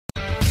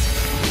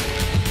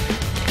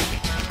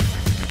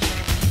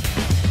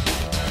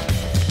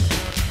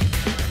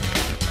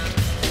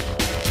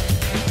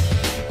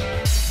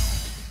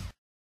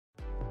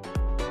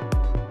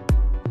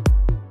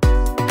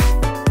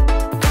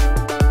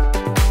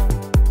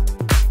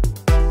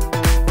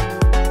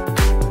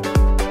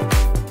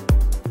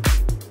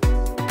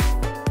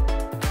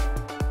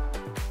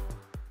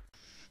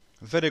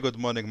Very good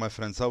morning, my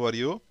friends. How are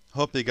you?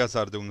 Hope you guys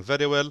are doing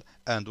very well,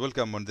 and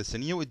welcome on this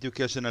new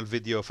educational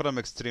video from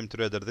Extreme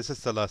Trader. This is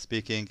Salah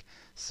speaking.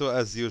 So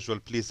as usual,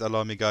 please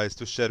allow me guys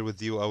to share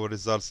with you our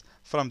results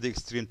from the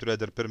Extreme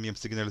Trader Premium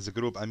Signals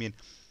group.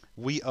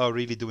 We are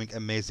really doing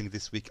amazing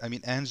this week.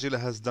 Angela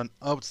has done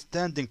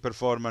outstanding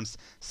performance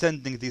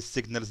sending these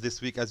signals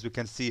this week. As you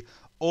can see,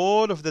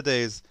 all of the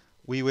days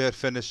we were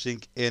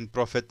finishing in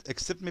profit,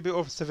 except maybe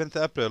of 7th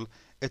April.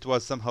 It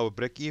was somehow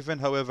break even.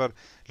 However,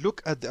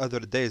 look at the other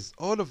days.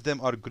 All of them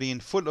are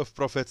green, full of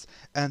profits,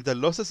 and the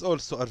losses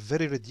also are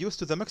very reduced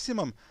to the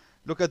maximum.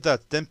 Look at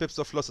that, 10 pips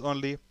of loss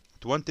only,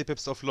 20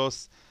 pips of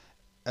loss,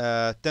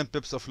 10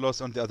 pips of loss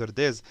on the other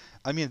days.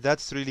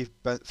 That's really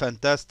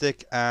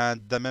fantastic,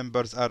 and the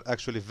members are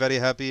actually very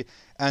happy.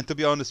 And to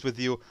be honest with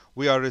you,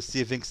 we are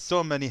receiving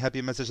so many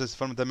happy messages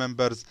from the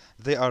members.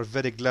 They are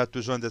very glad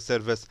to join the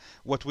service.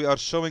 What we are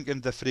showing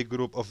in the free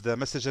group of the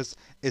messages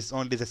is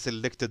only the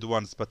selected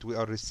ones, but we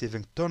are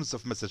receiving tons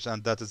of messages,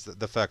 and that is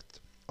the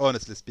fact,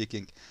 honestly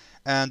speaking.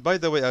 And by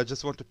the way, I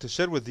just wanted to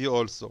share with you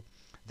also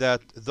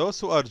that those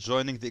who are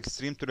joining the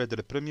Extreme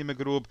Trader Premium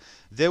group,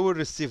 they will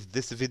receive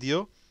this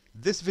video.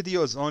 This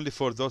video is only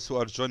for those who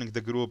are joining the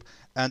group,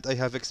 and I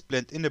have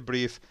explained in a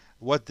brief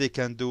what they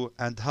can do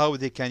and how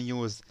they can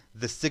use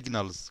the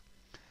signals.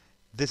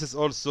 This is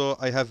also,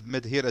 I have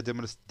made here a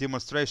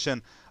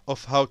demonstration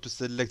of how to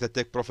select the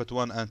take profit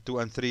 1 and 2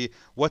 and 3,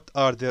 what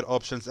are their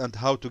options, and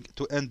how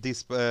to end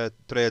these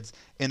trades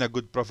in a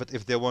good profit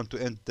if they want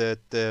to end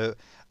that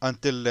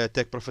until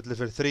take profit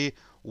level 3,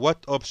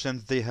 what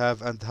options they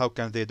have and how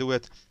can they do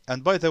it.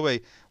 And by the way,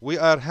 we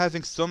are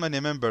having so many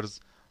members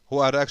who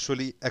are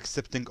actually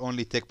accepting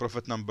only take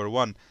profit number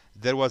 1.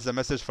 There was a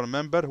message from a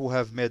member who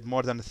have made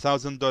more than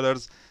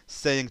 $1,000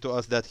 saying to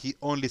us that he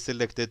only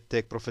selected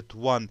take profit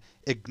 1,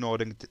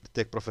 ignoring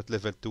take profit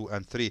level 2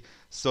 and 3.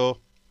 So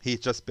he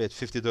just paid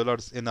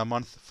 $50 in a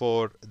month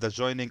for the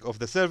joining of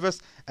the service,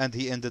 and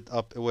he ended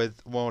up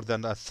with more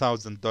than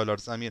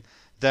 $1,000.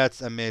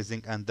 That's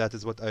amazing, and that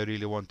is what I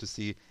really want to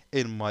see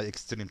in my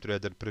Extreme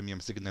Trader Premium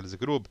Signals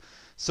group.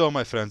 So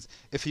my friends,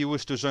 if you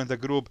wish to join the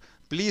group,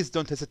 please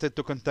don't hesitate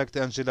to contact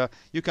Angela.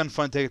 You can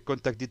find her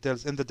contact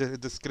details in the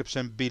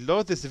description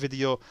below this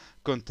video.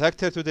 Contact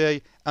her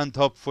today, and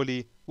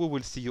hopefully we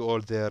will see you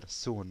all there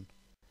soon.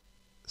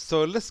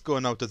 So let's go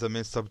now to the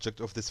main subject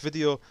of this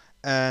video,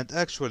 and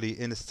actually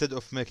instead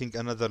of making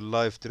another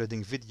live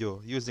trading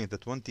video using the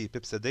 20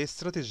 pips a day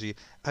strategy,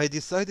 I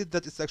decided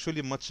that it's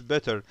actually much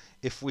better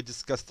if we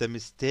discuss the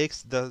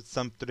mistakes that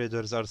some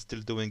traders are still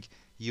doing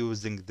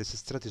using this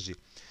strategy.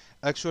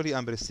 Actually,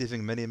 I'm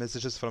receiving many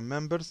messages from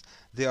members.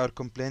 They are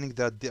complaining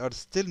that they are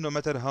still, no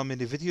matter how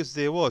many videos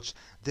they watch,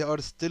 they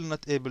are still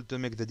not able to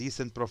make the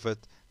decent profit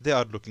they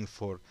are looking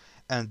for,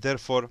 and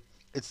therefore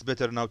it's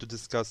better now to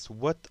discuss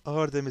what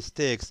are the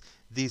mistakes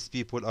these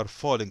people are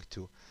falling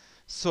to.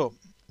 So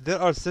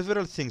there are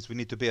several things we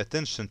need to pay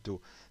attention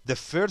to. The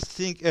first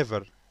thing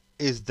ever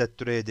is the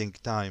trading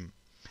time.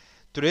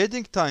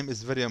 Trading time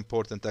is very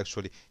important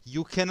actually.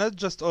 You cannot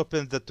just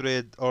open the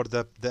trade or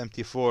the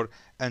MT4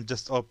 and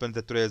just open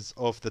the trades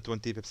of the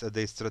 20 pips a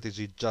day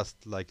strategy just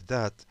like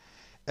that.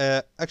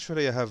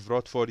 Actually, I have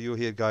wrote for you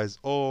here guys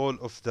all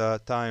of the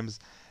times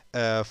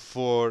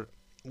for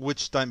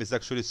which time is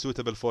actually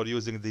suitable for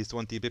using these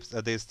 20 pips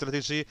a day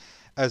strategy.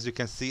 As you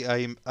can see,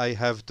 I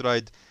have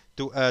tried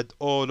to add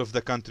all of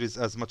the countries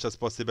as much as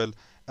possible.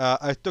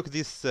 I took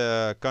these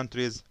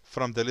countries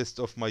from the list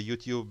of my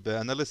YouTube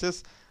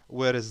analysis,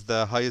 where is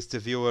the highest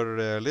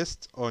viewer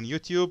list on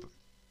YouTube,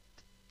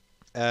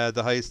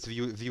 the highest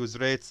views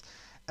rates,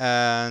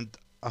 and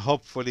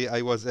hopefully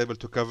I was able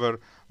to cover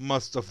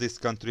most of these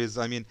countries.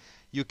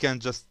 You can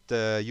just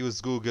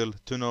use Google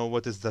to know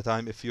what is the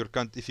time. If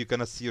you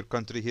cannot see your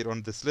country here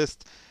on this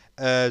list,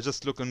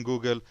 just look on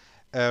Google,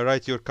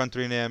 write your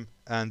country name,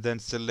 and then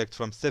select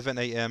from 7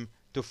 a.m.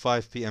 to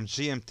 5 p.m.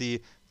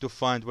 GMT to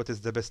find what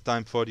is the best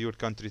time for your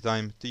country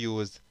time to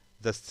use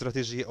the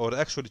strategy or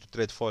actually to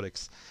trade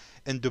Forex.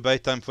 In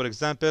Dubai time, for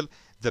example,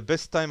 the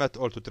best time at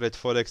all to trade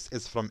Forex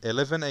is from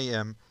 11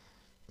 a.m.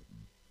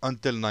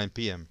 until 9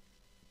 p.m.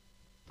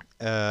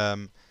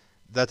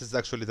 That is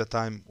actually the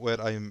time where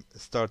I'm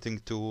starting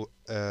to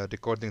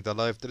recording the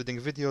live trading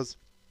videos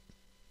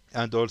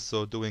and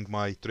also doing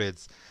my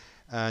trades.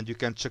 And you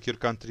can check your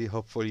country.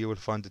 Hopefully you will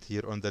find it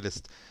here on the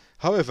list.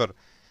 However,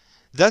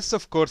 that's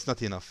of course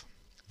not enough.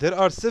 There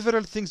are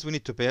several things we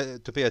need to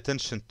pay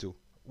attention to.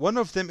 One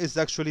of them is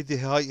actually the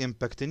high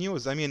impact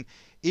news.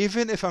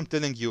 Even if I'm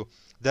telling you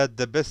that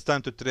the best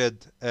time to trade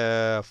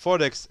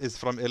Forex is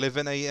from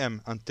 11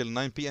 a.m. until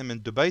 9 p.m. in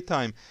Dubai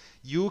time,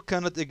 you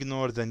cannot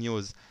ignore the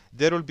news.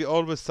 There will be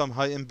always some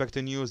high impact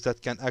news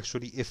that can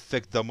actually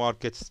affect the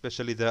market,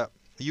 especially the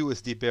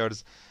USD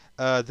pairs.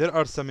 There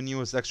are some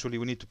news actually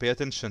we need to pay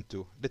attention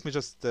to. Let me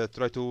just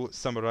try to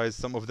summarize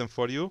some of them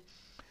for you.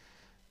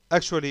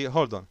 Actually,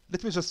 hold on.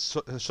 Let me just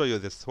show you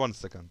this. 1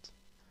 second.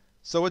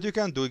 So what you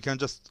can do, you can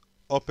just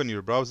open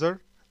your browser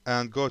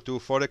and go to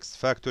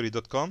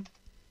forexfactory.com.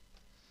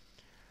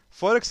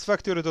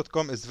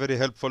 Forexfactory.com is very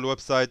helpful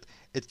website.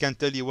 It can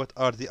tell you what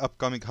are the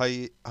upcoming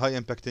high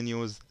impact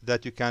news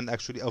that you can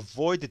actually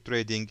avoid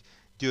trading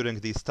during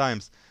these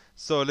times.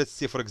 So let's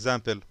see, for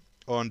example,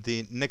 on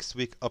the next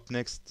week, up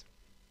next,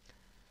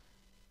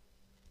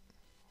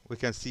 we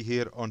can see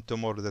here on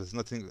tomorrow there's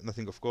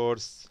nothing of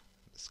course.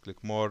 Let's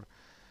click more.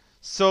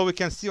 So we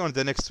can see on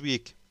the next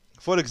week,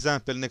 for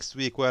example, next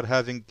week we are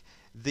having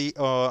the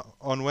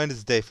on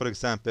Wednesday, for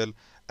example,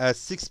 at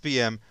 6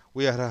 p.m.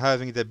 we are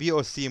having the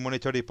BOC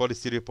monetary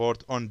policy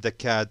report on the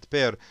CAD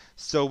pair.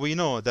 So we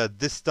know that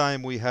this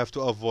time we have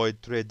to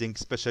avoid trading,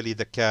 especially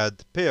the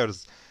CAD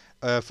pairs.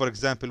 For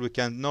example, we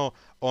can know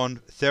on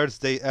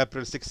Thursday,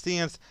 April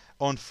 16th,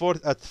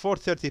 at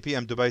 4:30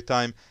 p.m. Dubai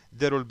time,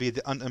 there will be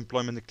the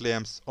unemployment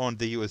claims on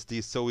the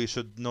USD. So we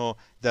should know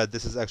that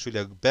this is actually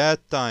a bad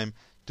time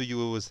to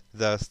use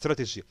the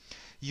strategy.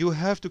 You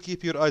have to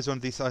keep your eyes on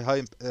these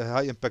high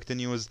impact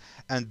news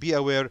and be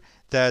aware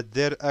that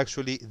they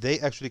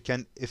actually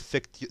can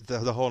affect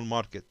the whole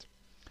market.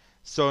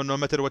 So no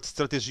matter what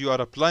strategy you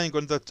are applying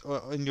on that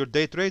in your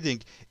day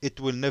trading, it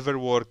will never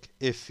work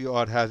if you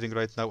are having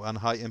right now a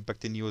high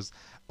impact news.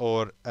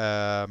 Or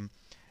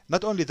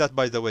not only that,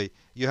 by the way,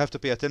 you have to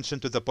pay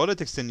attention to the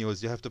politics in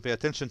news. You have to pay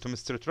attention to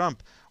Mr.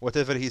 Trump.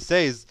 Whatever he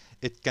says,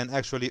 it can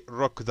actually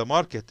rock the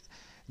market.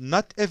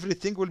 Not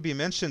everything will be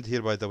mentioned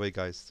here, by the way,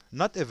 guys.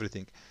 Not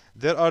everything.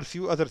 There are a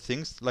few other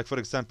things, like for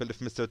example, if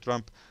Mr.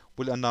 Trump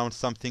will announce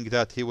something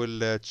that he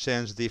will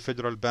change the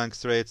federal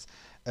bank's rates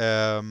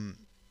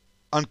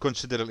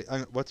unconditionally.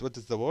 What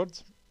is the word?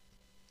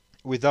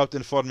 Without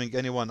informing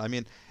anyone. I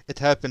mean, it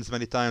happens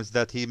many times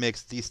that he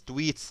makes these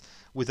tweets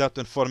without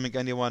informing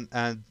anyone,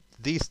 and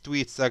these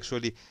tweets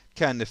actually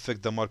can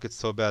affect the market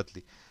so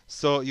badly.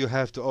 So you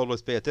have to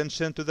always pay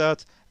attention to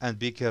that and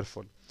be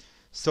careful.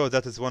 So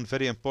that is one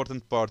very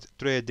important part.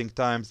 Trading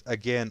times,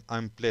 again,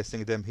 I'm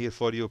placing them here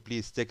for you.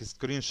 Please take a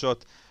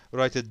screenshot,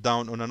 write it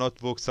down on a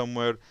notebook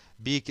somewhere.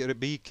 Be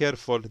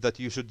careful that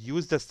you should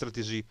use that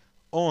strategy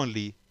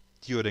only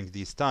during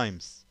these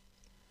times.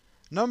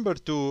 Number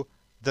two,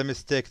 the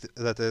mistake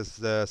that is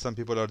some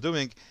people are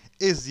doing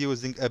is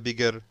using a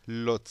bigger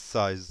lot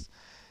size.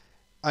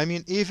 I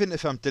mean, even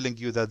if I'm telling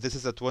you that this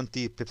is a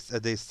 20 pips a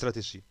day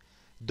strategy,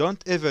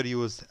 don't ever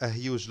use a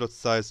huge lot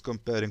size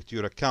comparing to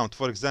your account.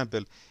 For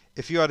example,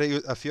 if you are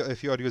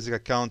using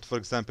account, for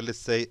example, let's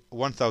say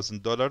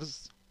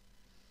 $1,000,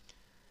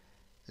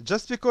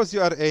 just because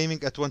you are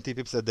aiming at 20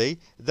 pips a day,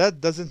 that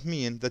doesn't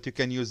mean that you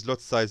can use lot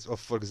size of,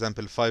 for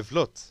example, 5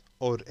 lots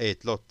or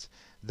 8 lots.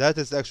 That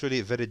is actually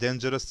very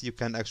dangerous. You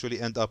can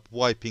actually end up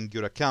wiping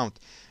your account.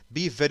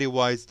 Be very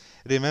wise.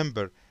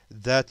 Remember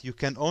that you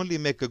can only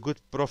make a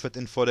good profit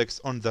in Forex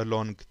on the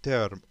long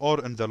term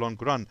or in the long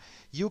run.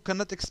 You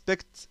cannot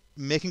expect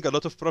making a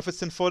lot of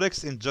profits in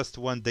Forex in just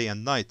one day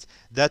and night.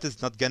 That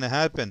is not gonna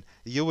happen.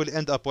 You will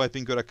end up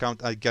wiping your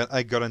account. I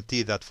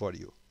guarantee that for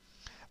you.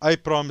 I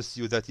promise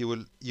you that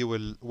you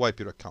will wipe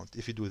your account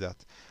if you do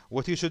that.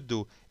 What you should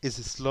do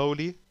is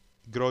slowly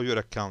grow your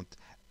account.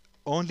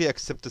 Only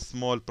accept a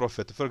small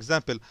profit. For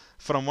example,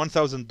 from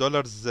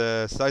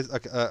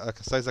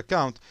 $1,000 size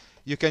account,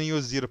 you can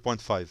use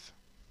 0.5.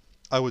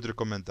 I would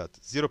recommend that.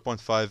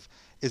 0.5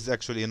 is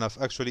actually enough.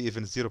 Actually,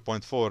 even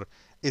 0.4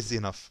 is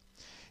enough.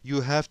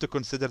 You have to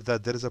consider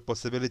that there is a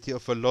possibility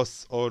of a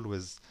loss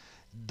always.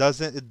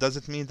 It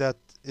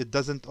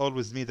doesn't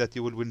always mean that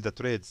you will win the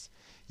trades.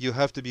 You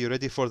have to be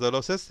ready for the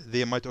losses.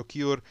 They might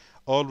occur.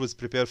 Always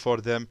prepare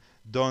for them.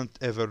 Don't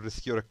ever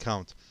risk your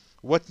account.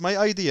 What my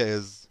idea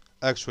is,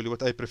 actually,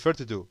 what I prefer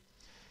to do,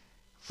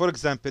 for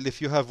example,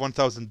 if you have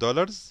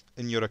 $1,000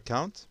 in your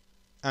account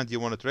and you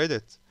want to trade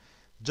it,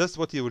 just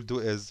what you will do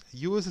is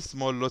use a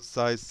small lot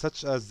size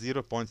such as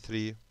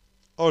 0.3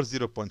 or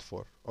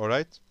 0.4.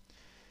 Alright?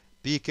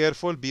 Be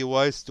careful, be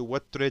wise to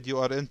what trade you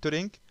are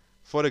entering.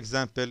 For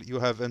example, you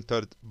have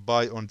entered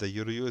buy on the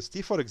Euro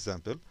USD, for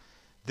example.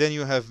 Then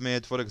you have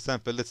made, for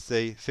example, let's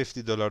say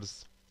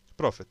 $50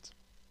 profit.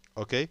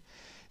 Okay?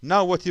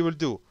 Now what you will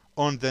do,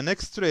 on the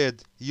next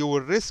trade, you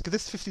will risk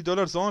this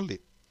 $50 only.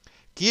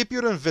 Keep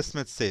your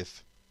investment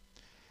safe.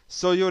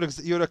 So your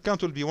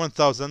account will be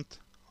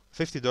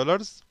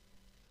 $1,050.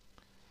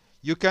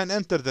 You can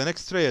enter the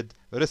next trade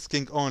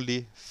risking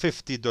only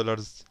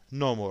 $50,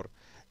 no more.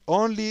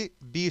 Only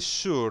be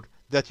sure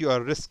that you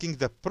are risking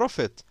the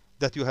profit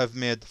that you have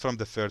made from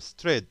the first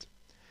trade.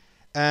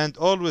 And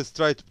always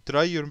try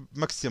your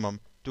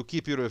maximum to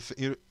keep your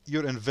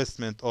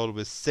investment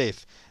always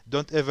safe.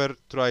 Don't ever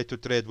try to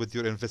trade with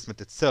your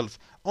investment itself.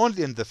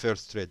 Only in the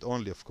first trade,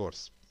 only, of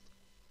course.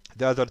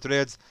 The other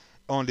trades,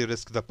 only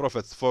risk the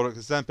profits. For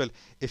example,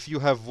 if you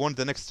have won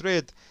the next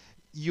trade,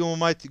 you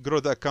might grow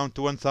the account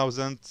to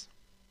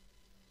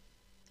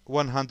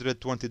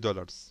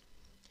 $1,120.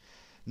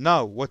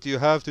 Now, what you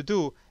have to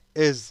do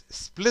is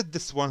split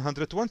this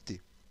 120.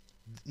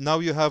 Now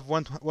you have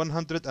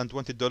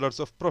 $120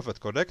 of profit,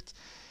 correct?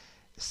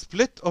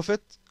 Split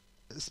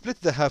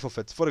the half of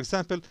it. For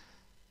example,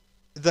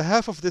 the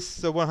half of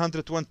this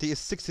 120 is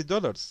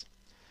 $60.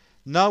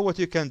 Now what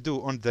you can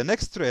do on the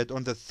next trade,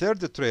 on the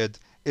third trade,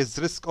 is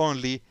risk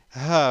only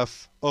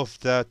half of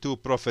the two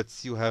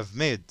profits you have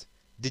made.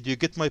 Did you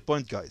get my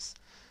point, guys?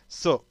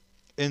 So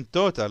in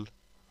total,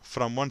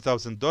 from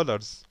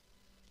 $1,000,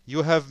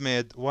 you have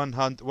made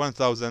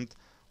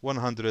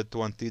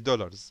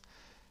 $1,120.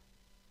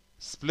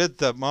 Split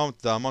the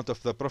amount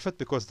of the profit,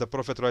 because the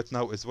profit right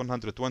now is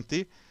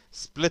 120.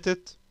 Split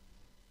it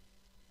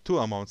two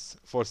amounts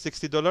for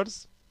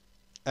 $60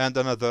 and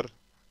another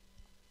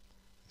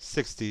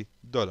 $60.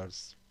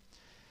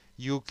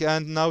 You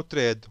can now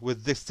trade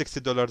with this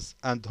 $60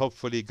 and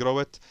hopefully grow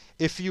it.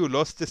 If you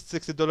lost this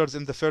 $60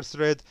 in the first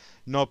trade,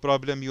 no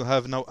problem. You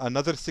have now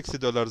another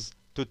 $60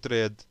 to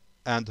trade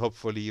and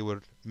hopefully you will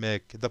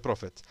make the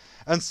profit,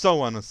 and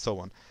so on and so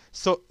on.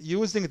 So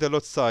using the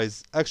lot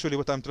size, actually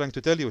what I'm trying to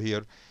tell you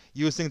here,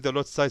 using the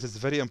lot size is a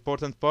very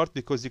important part,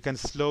 because you can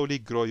slowly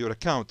grow your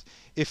account.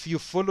 If you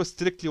follow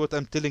strictly what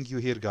I'm telling you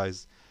here,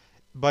 guys,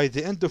 by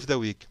the end of the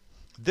week,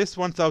 this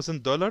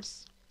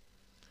 $1,000,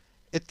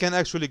 it can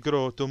actually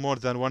grow to more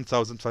than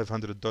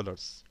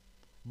 $1,500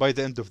 by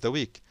the end of the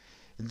week.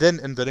 Then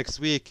in the next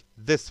week,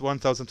 this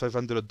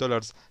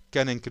 $1,500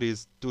 can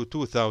increase to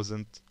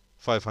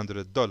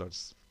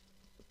 $2,500.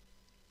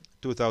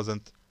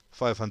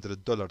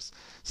 $2,500.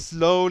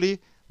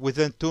 Slowly,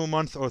 within 2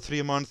 months or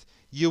 3 months,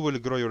 you will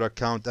grow your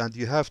account, and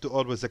you have to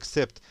always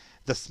accept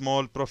the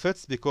small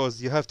profits,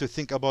 because you have to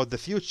think about the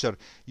future.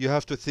 You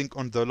have to think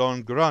on the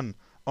long run,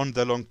 on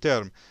the long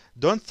term.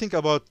 Don't think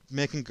about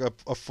making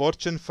a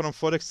fortune from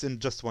Forex in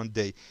just one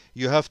day.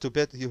 You have to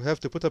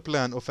put a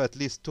plan of at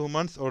least 2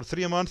 months or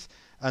 3 months,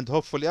 and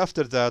hopefully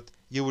after that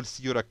you will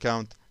see your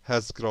account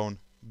has grown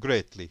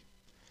greatly.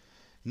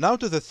 Now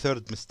to the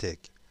third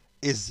mistake,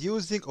 is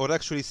using or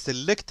actually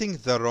selecting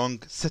the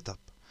wrong setup.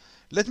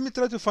 Let me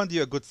try to find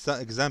you a good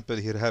example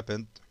here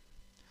happened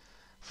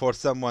for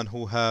someone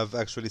who have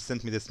actually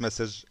sent me this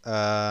message,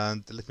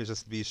 and let me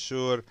just be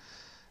sure.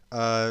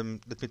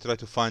 Let me try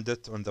to find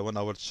it on the 1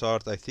 hour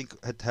chart. I think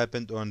it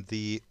happened on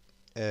the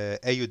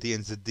AUD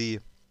NZD,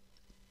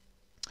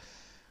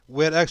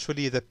 where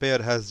actually the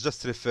pair has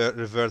just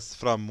reversed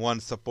from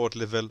one support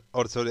level,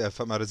 or sorry,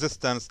 from a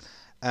resistance,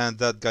 and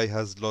that guy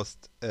has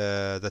lost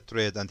the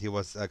trade, and he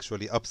was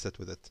actually upset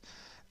with it.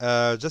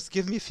 Just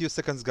give me a few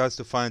seconds, guys,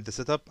 to find the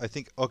setup. I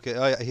think, okay,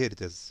 here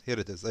it is. Here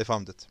it is. I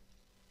found it.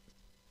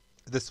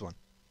 This one.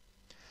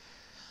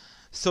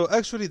 So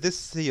actually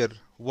this here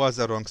was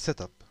a wrong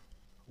setup.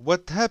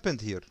 What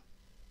happened here?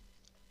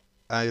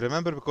 I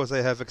remember, because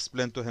I have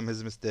explained to him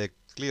his mistake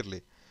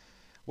clearly.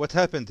 What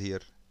happened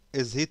here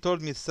is he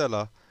told me,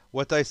 Salah,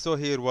 what I saw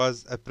here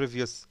was a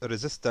previous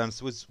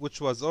resistance, which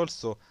was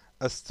also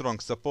a strong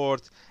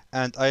support,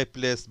 and I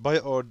placed buy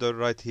order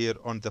right here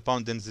on the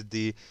pound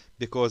NZD,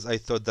 because I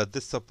thought that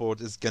this support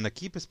is gonna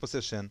keep his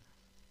position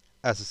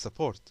as a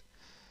support.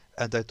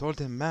 And I told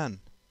him,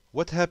 man,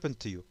 what happened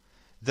to you?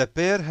 The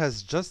pair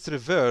has just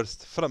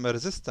reversed from a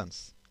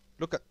resistance.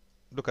 Look at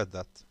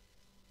that.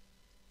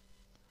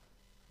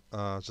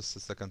 Just a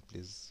second,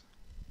 please.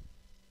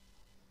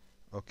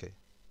 Okay.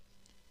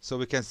 So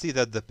we can see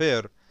that the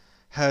pair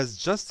has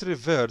just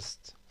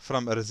reversed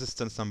from a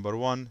resistance number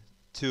 1,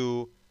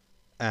 2,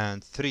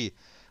 and 3.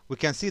 We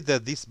can see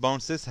that these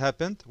bounces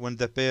happened when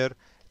the pair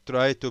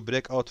tried to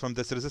break out from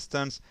this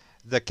resistance.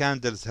 The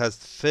candles has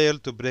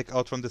failed to break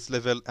out from this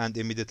level and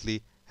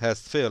immediately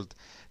has failed.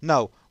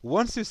 Now,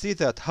 once you see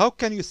that, how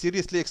can you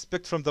seriously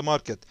expect from the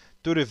market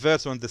to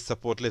reverse on this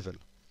support level?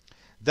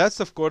 That's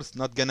of course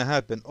not gonna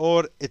happen,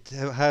 or it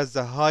has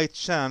a high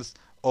chance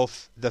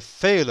of the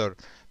failure,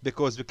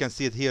 because we can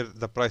see it here,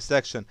 the price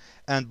action.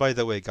 And by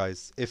the way,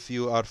 guys, if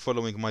you are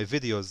following my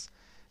videos,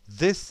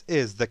 this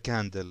is the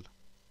candle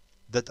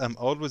that I'm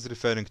always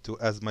referring to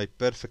as my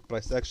perfect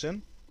price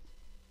action,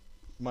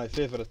 my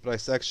favorite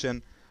price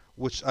action,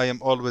 which I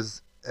am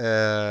always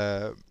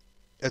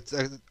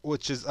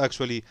which is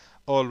actually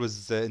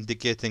always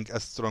indicating a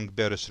strong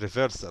bearish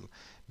reversal,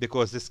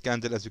 because this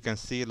candle, as you can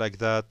see like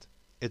that,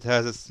 it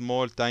has a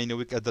small tiny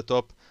wick at the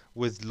top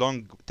with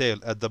long tail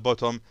at the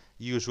bottom.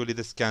 Usually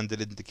this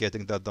candle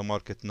indicating that the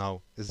market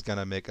now is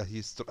gonna make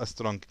a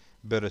strong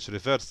bearish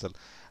reversal.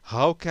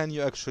 How can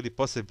you actually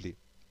possibly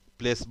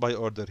place buy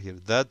order here?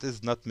 That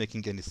is not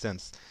making any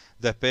sense.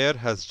 The pair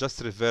has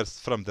just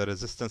reversed from the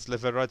resistance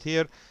level right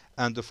here,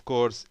 and of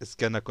course it's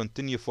gonna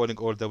continue falling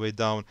all the way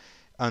down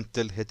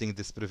until hitting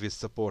this previous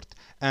support.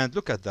 And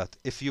look at that.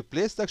 If you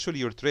placed actually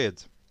your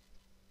trade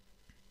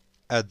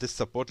at this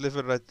support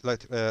level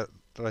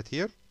right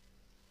here,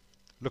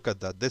 look at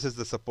that. This is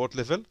the support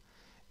level.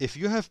 If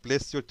you have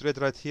placed your trade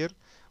right here,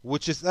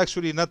 which is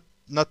actually not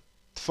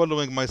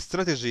following my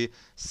strategy,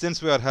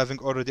 since we are having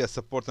already a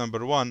support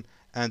number 1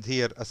 and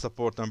here a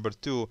support number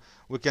 2,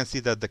 we can see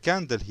that the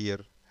candle here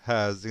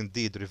has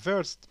indeed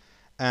reversed.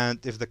 And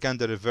if the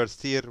candle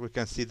reversed here, we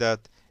can see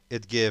that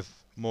it gave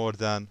more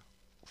than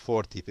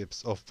 40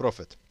 pips of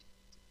profit.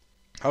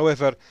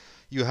 However,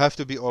 you have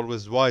to be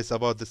always wise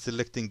about the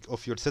selecting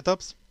of your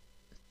setups.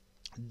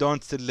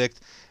 Don't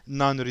select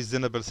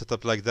non-reasonable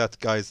setup like that,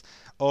 guys.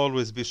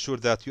 Always be sure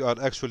that you are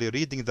actually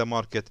reading the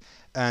market,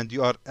 and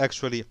you are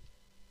actually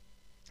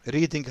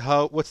reading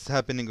what's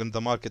happening in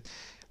the market.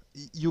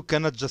 you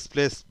cannot just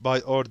place buy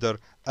order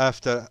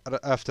after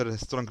a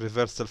strong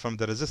reversal from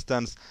the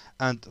resistance,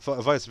 and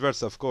vice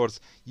versa. Of course,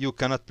 you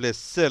cannot place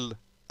sell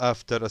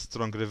after a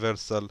strong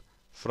reversal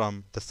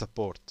from the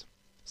support.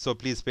 So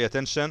please pay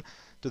attention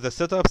to the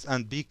setups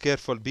and be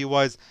careful, be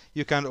wise.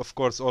 You can of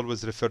course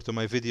always refer to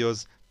my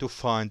videos to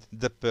find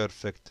the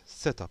perfect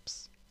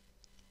setups.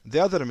 The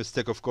other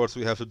mistake, of course,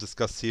 we have to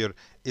discuss here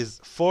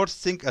is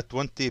forcing a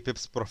 20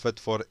 pips profit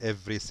for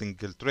every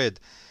single trade.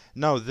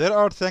 Now, there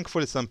are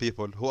thankfully some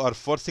people who are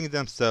forcing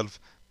themselves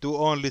to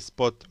only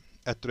spot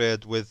a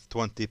trade with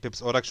 20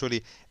 pips, or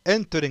actually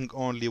entering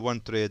only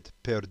one trade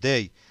per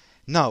day.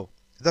 Now,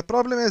 the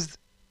problem is,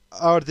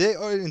 are they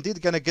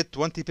indeed gonna get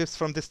 20 pips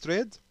from this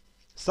trade?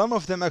 Some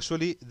of them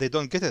actually, they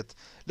don't get it.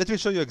 Let me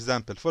show you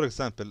example. For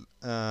example,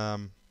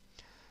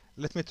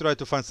 let me try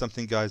to find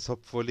something, guys.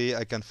 Hopefully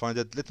I can find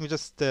it. Let me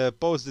just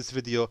pause this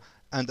video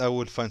and I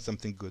will find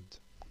something good.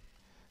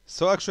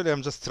 So actually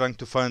I'm just trying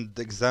to find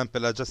the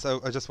example. I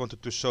just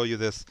wanted to show you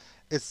this.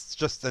 It's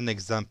just an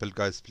example,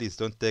 guys. Please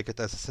don't take it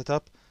as a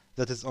setup.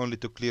 That is only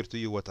to clear to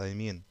you what I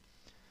mean.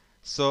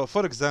 So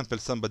for example,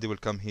 somebody will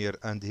come here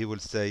and he will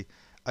say,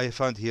 I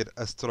found here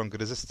a strong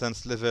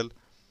resistance level,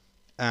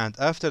 and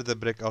after the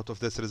breakout of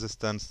this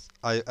resistance,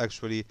 I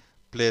actually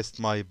placed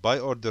my buy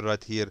order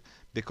right here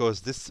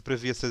because this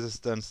previous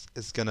resistance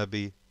is gonna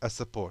be a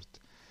support.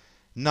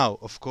 Now,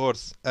 of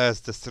course,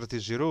 as the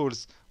strategy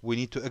rules, we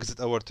need to exit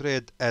our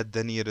trade at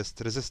the nearest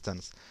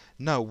resistance.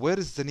 Now, where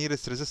is the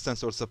nearest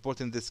resistance or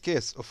support in this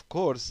case? Of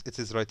course, it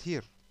is right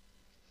here.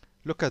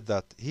 Look at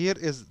that. Here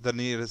is the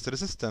nearest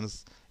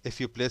resistance. If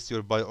you place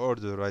your buy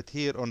order right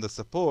here on the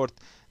support,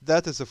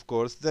 that is of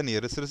course the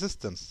nearest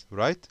resistance,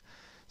 right?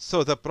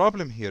 So the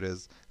problem here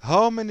is,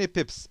 how many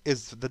pips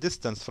is the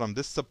distance from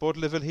this support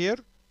level here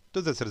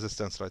to this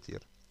resistance right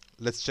here?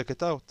 Let's check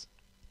it out.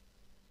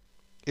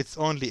 It's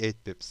only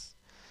 8 pips.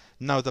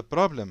 Now the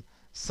problem,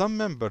 some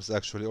members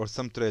actually, or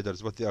some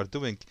traders, what they are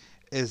doing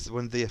is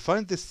when they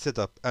find this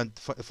setup, and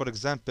for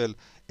example,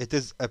 it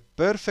is a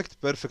perfect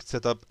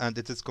setup and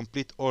it is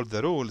complete all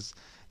the rules,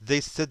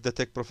 they set the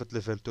take profit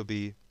level to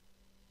be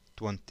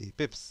 20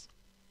 pips.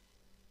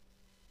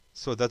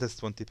 So that is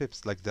 20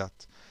 pips, like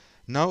that.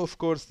 Now, of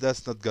course,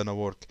 that's not gonna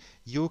work.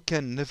 You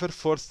can never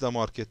force the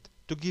market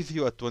to give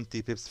you a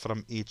 20 pips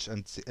from each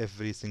and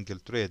every single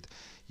trade.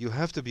 You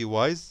have to be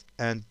wise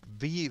and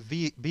be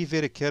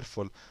very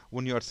careful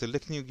when you are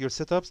selecting your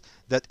setups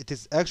that it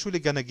is actually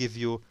gonna give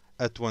you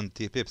a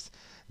 20 pips.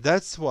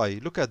 That's why,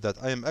 look at that,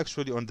 I am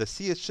actually on the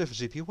CHF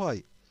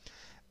JPY.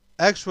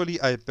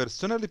 Actually, I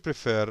personally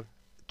prefer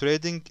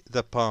trading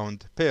the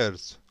pound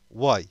pairs.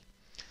 Why?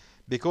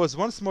 Because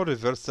one small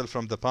reversal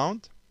from the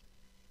pound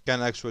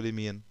can actually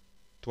mean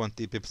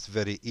 20 pips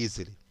very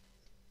easily.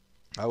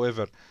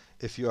 However,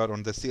 if you are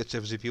on the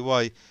CHF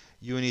JPY,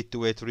 you need to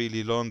wait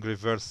really long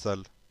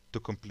reversal to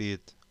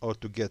complete or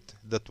to get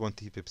the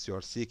 20 pips you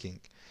are seeking.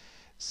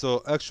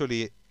 So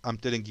actually, I'm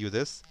telling you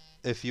this,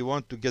 if you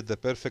want to get the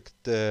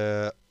perfect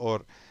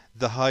or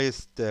the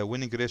highest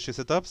winning ratio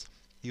setups,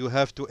 you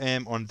have to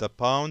aim on the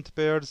pound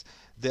pairs.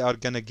 They are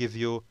gonna give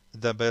you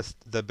the best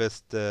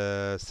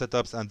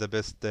setups and the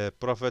best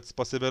profits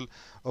possible.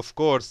 Of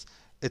course,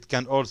 it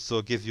can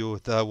also give you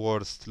the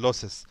worst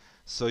losses.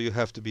 So you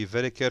have to be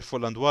very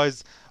careful and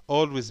wise.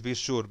 Always be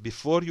sure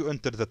before you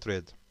enter the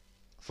trade.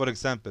 For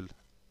example,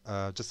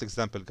 just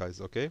example,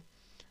 guys, okay?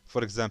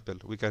 For example,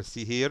 we can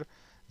see here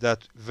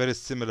that very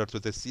similar to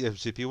the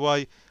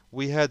CFJPY,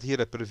 we had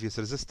here a previous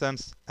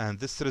resistance, and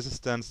this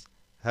resistance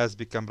has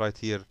become right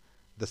here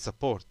the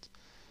support.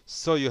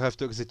 So you have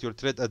to exit your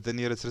trade at the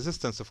nearest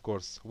resistance, of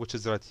course, which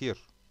is right here.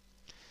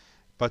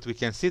 But we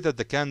can see that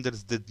the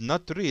candles did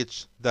not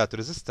reach that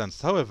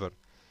resistance. However,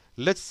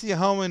 let's see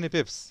how many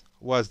pips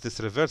was this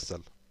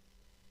reversal.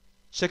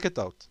 Check it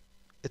out.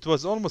 It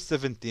was almost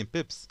 17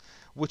 pips,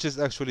 which is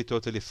actually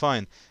totally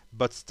fine,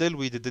 but still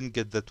we didn't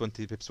get the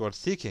 20 pips we are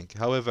seeking.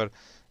 However,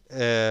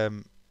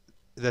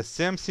 the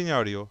same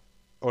scenario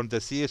on the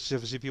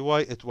CHF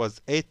JPY, it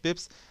was 8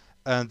 pips,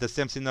 and the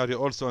same scenario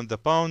also on the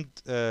pound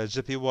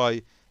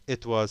JPY,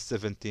 it was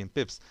 17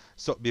 pips.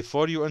 So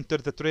before you enter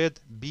the trade,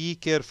 be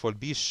careful,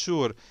 be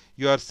sure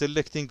you are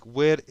selecting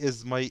where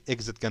is my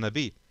exit gonna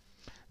be.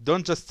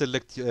 Don't just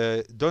select,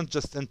 don't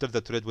just enter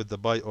the trade with the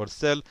buy or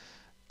sell.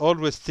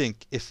 Always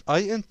think, if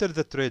I enter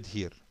the trade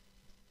here,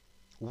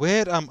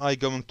 where am I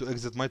going to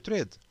exit my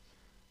trade?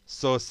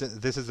 So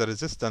this is a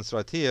resistance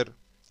right here,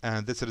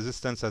 and this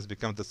resistance has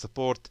become the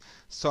support.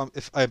 So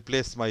if I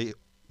place my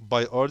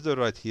buy order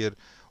right here,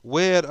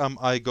 where am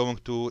I going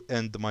to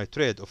end my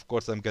trade? Of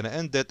course, I'm going to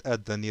end it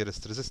at the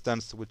nearest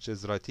resistance, which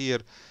is right here,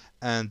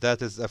 and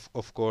that is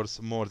of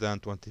course more than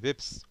 20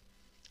 pips.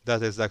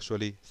 That is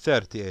actually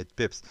 38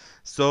 pips.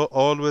 So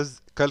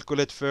always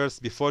calculate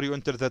first before you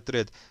enter the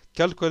trade.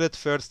 Calculate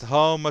first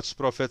how much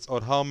profits or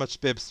how much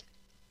pips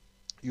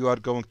you are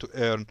going to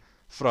earn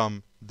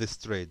from this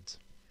trade.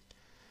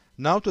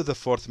 Now to the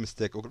fourth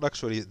mistake, or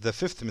actually the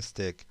fifth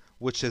mistake,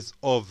 which is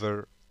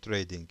over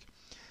trading.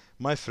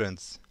 My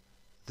friends,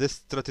 this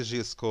strategy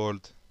is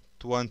called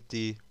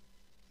 20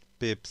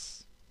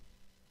 pips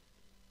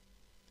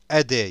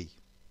a day.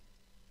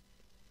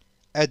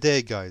 A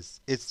day,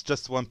 guys. It's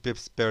just 1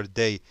 pips per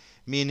day,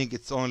 meaning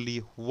it's only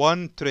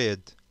one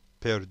trade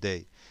per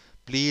day.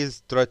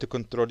 Please try to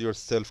control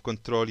yourself,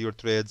 control your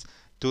trades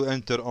to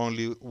enter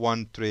only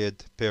one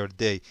trade per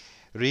day.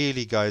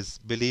 Really, guys,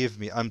 believe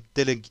me, I'm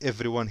telling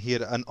everyone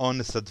here an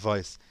honest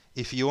advice.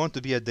 If you want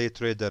to be a day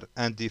trader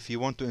and if you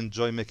want to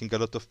enjoy making a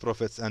lot of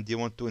profits and you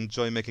want to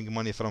enjoy making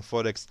money from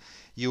Forex,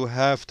 you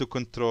have to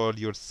control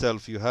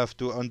yourself. You have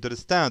to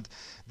understand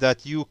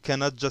that you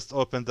cannot just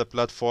open the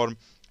platform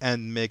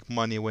and make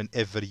money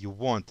whenever you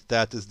want.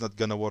 That is not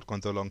gonna work on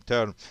the long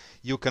term.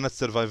 You cannot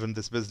survive in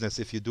this business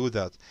if you do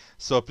that.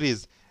 So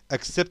please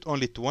accept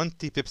only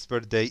 20 pips per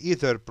day,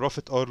 either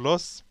profit or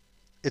loss.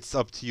 It's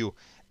up to you.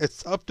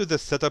 It's up to the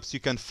setups you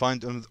can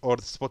find on or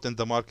spot in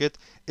the market.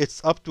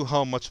 It's up to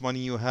how much money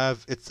you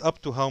have. It's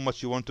up to how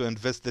much you want to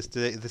invest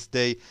this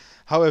day.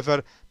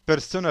 However,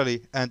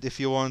 personally, and if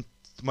you want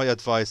my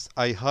advice,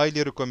 I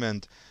highly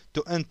recommend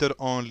to enter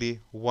only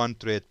one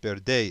trade per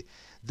day.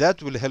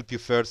 That will help you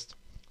first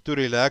to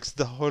relax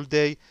the whole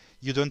day.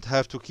 You don't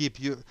have to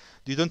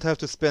you don't have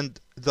to spend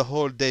the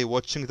whole day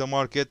watching the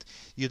market.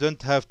 You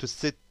don't have to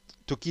sit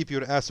to keep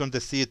your ass on the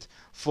seat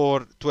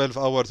for 12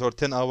 hours or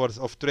 10 hours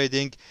of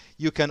trading.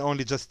 You can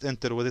only just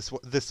enter with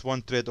this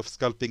one trade of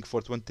scalping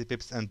for 20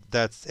 pips and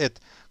that's it.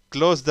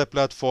 Close the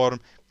platform,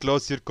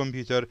 close your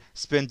computer,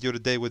 spend your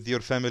day with your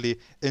family,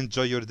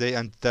 enjoy your day,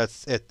 and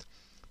that's it.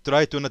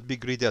 Try to not be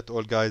greedy at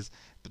all, guys.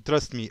 But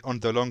trust me, on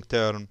the long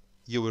term,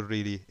 you will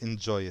really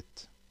enjoy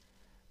it.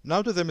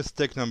 Now to the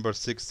mistake number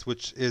 6,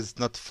 which is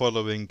not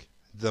following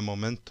the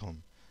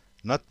momentum.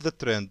 Not the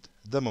trend,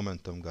 the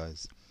momentum,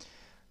 guys.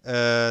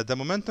 The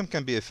momentum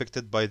can be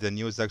affected by the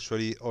news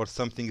actually, or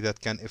something that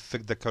can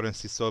affect the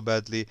currency so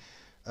badly.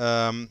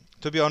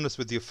 To be honest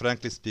with you,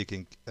 frankly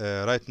speaking,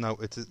 right now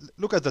it is.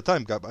 Look at the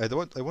time, Gab. I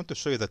want to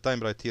show you the time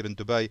right here in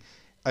Dubai.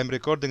 I'm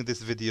recording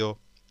this video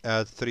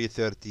at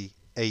 3:30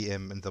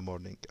 a.m. in the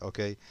morning.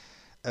 Okay.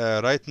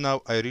 Right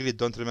now, I really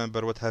don't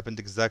remember what happened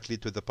exactly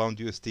to the pound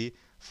USD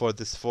for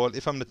this fall.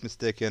 If I'm not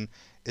mistaken,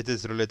 it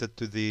is related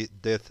to the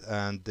death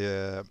and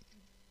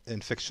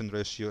infection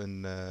ratio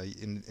in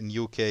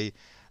UK.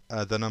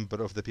 The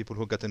number of the people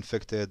who got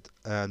infected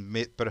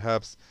and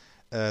perhaps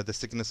the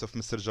sickness of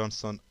Mr.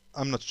 Johnson.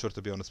 I'm not sure,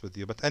 to be honest with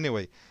you. But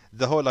anyway,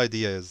 the whole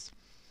idea is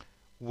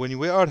when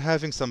we are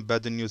having some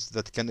bad news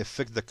that can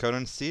affect the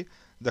currency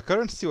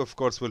of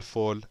course will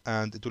fall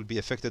and it will be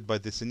affected by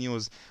this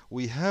news.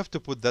 We have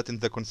to put that in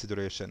the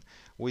consideration.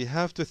 We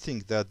have to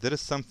think that there is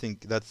something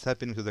that's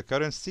happening to the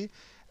currency,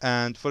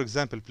 and for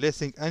example,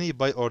 placing any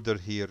buy order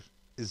here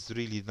is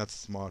really not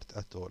smart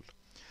at all.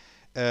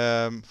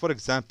 For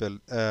example,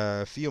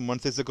 a few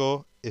months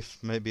ago, if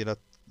maybe not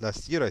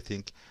last year, I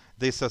think,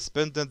 they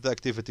suspended the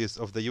activities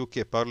of the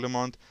UK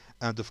Parliament,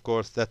 and of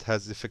course that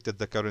has affected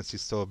the currency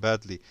so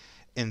badly.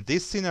 In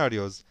these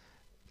scenarios,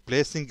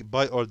 placing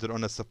buy order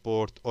on a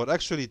support, or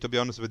actually, to be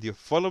honest with you,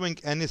 following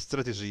any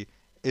strategy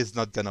is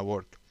not gonna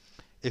work.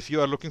 If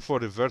you are looking for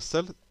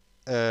reversal,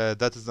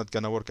 that is not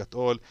gonna work at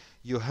all.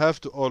 You have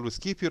to always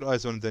keep your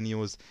eyes on the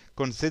news,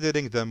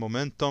 considering the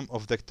momentum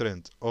of the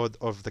trend or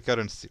of the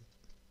currency.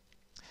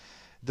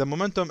 The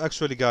momentum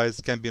actually, guys,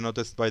 can be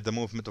noticed by the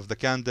movement of the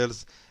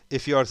candles.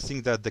 If you are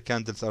seeing that the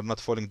candles are not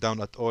falling down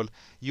at all,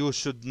 you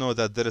should know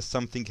that there is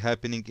something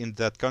happening in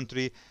that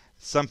country.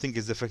 Something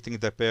is affecting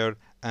the pair,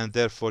 and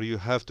therefore you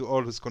have to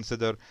always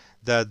consider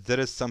that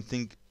there is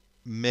something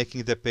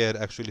making the pair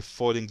actually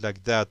falling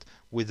like that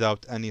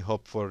without any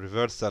hope for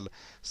reversal.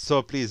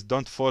 So please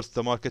don't force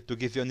the market to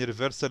give you any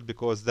reversal,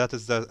 because that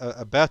is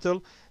a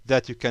battle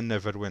that you can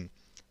never win.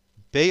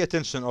 Pay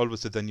attention always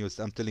to the news.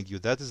 I'm telling you,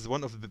 that is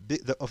one of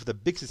the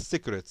biggest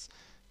secrets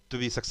to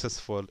be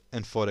successful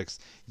in Forex.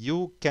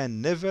 You can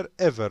never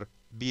ever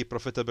be a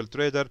profitable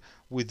trader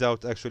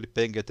without actually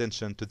paying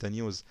attention to the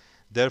news.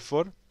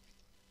 Therefore,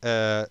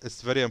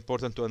 it's very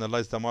important to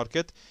analyze the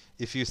market.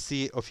 If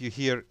you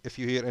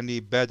hear any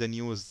bad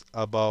news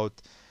about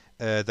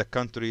the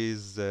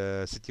country's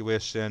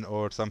situation,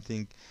 or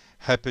something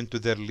happened to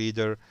their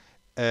leader,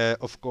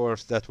 of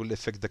course that will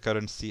affect the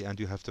currency, and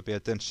you have to pay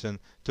attention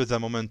to the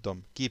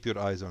momentum. Keep your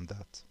eyes on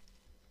that.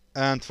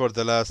 And for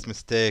the last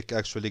mistake,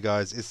 actually,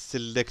 guys, is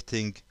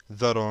selecting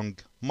the wrong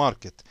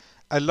market.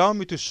 Allow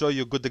me to show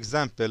you a good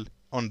example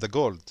on the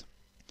gold.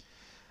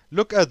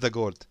 Look at the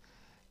gold.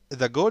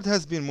 The gold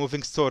has been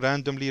moving so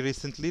randomly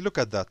recently. Look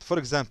at that. For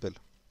example,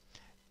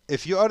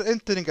 if you are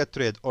entering a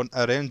trade on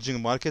a ranging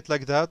market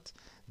like that,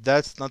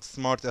 that's not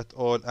smart at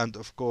all, and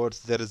of course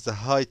there is a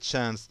high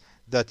chance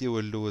that you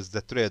will lose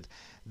the trade.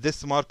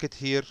 This market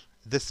here,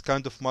 this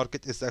kind of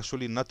market, is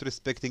actually not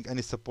respecting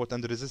any support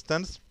and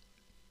resistance,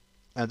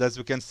 and as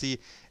we can see,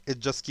 it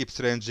just keeps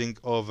ranging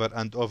over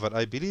and over.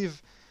 I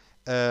believe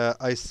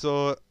I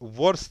saw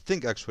worse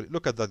thing actually.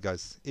 Look at that,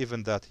 guys.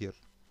 Even that here.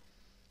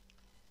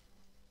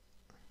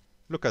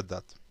 Look at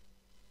that.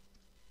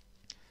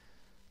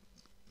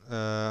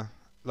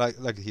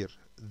 Like here.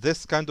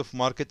 This kind of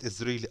market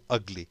is really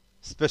ugly,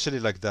 especially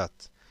like that.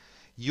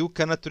 you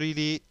cannot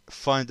really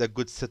find a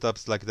good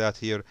setups like that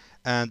here,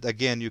 and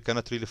again you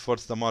cannot really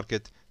force the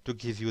market to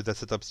give you the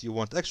setups you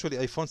want. Actually,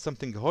 I found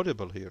something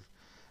horrible here.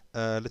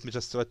 Let me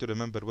just try to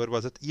remember, where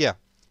was it? Yeah,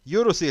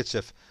 Euro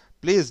CHF.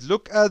 Please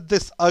look at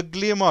this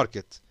ugly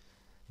market.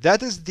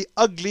 That is the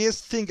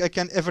ugliest thing I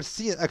can ever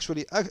see.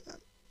 Actually,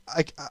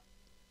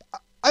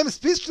 I'm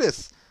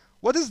speechless.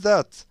 What is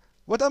that?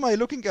 What am I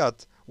looking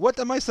at? What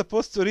am I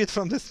supposed to read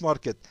from this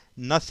market?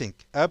 Nothing.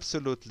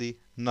 Absolutely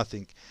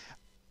nothing.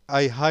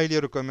 I highly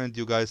recommend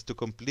you guys to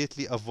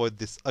completely avoid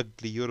this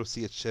ugly Euro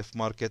CHF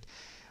market.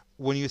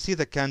 When you see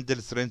the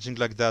candles ranging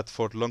like that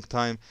for a long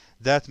time,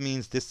 that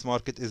means this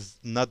market is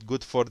not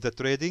good for the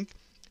trading.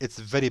 It's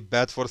very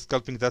bad for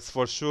scalping, that's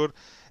for sure.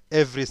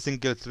 Every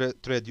single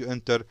trade you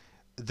enter,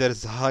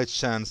 there's a high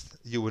chance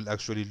you will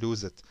actually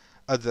lose it.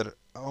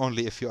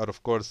 Only if you are,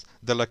 of course,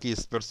 the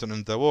luckiest person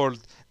in the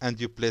world and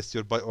you place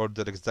your buy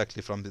order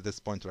exactly from this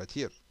point right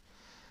here.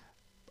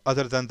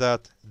 Other than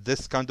that,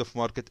 this kind of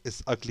market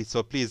is ugly.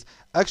 So please,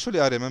 actually,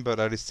 I remember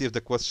I received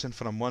a question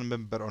from one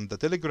member on the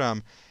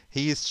Telegram.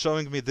 He is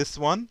showing me this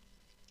one.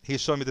 He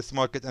showed me this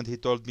market and he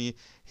told me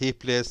he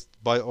placed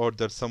buy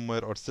order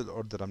somewhere or sell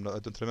order. I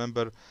don't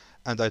remember.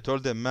 And I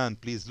told him, man,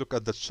 please look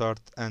at the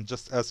chart and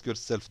just ask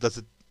yourself, does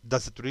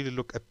it really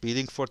look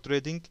appealing for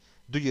trading?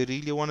 Do you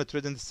really want to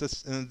trade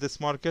in this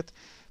market?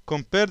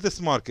 Compare this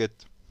market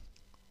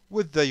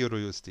with the Euro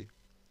USD.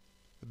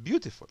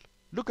 Beautiful.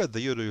 Look at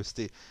the Euro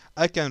USD.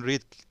 I can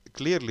read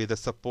clearly the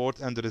support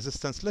and the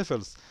resistance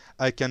levels.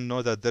 I can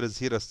know that there is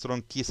here a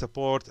strong key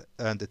support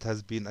and it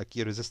has been a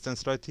key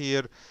resistance right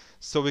here.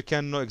 So we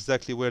can know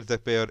exactly where the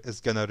pair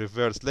is gonna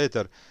reverse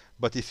later.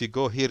 But if you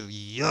go here,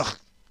 yuck,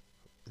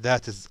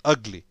 that is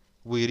ugly.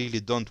 We really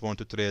don't want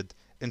to trade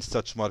in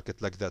such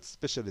market like that,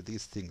 especially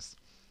these things.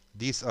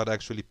 These are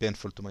actually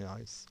painful to my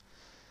eyes.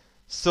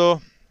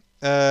 So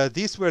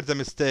these were the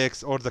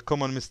mistakes or the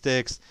common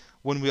mistakes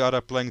when we are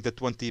applying the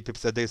 20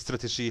 pips a day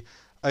strategy.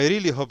 I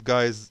really hope,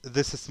 guys,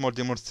 this small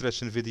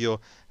demonstration video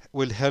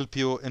will help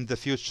you in the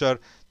future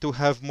to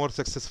have more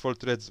successful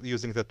trades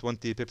using the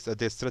 20 pips a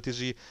day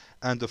strategy.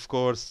 And of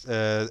course,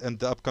 in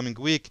the upcoming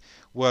week,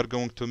 we are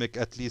going to make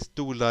at least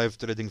 2 live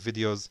trading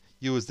videos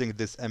using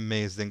this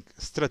amazing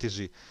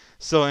strategy.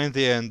 So in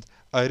the end,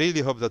 I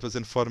really hope that was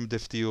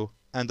informative to you,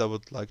 and I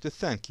would like to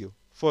thank you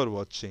for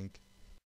watching.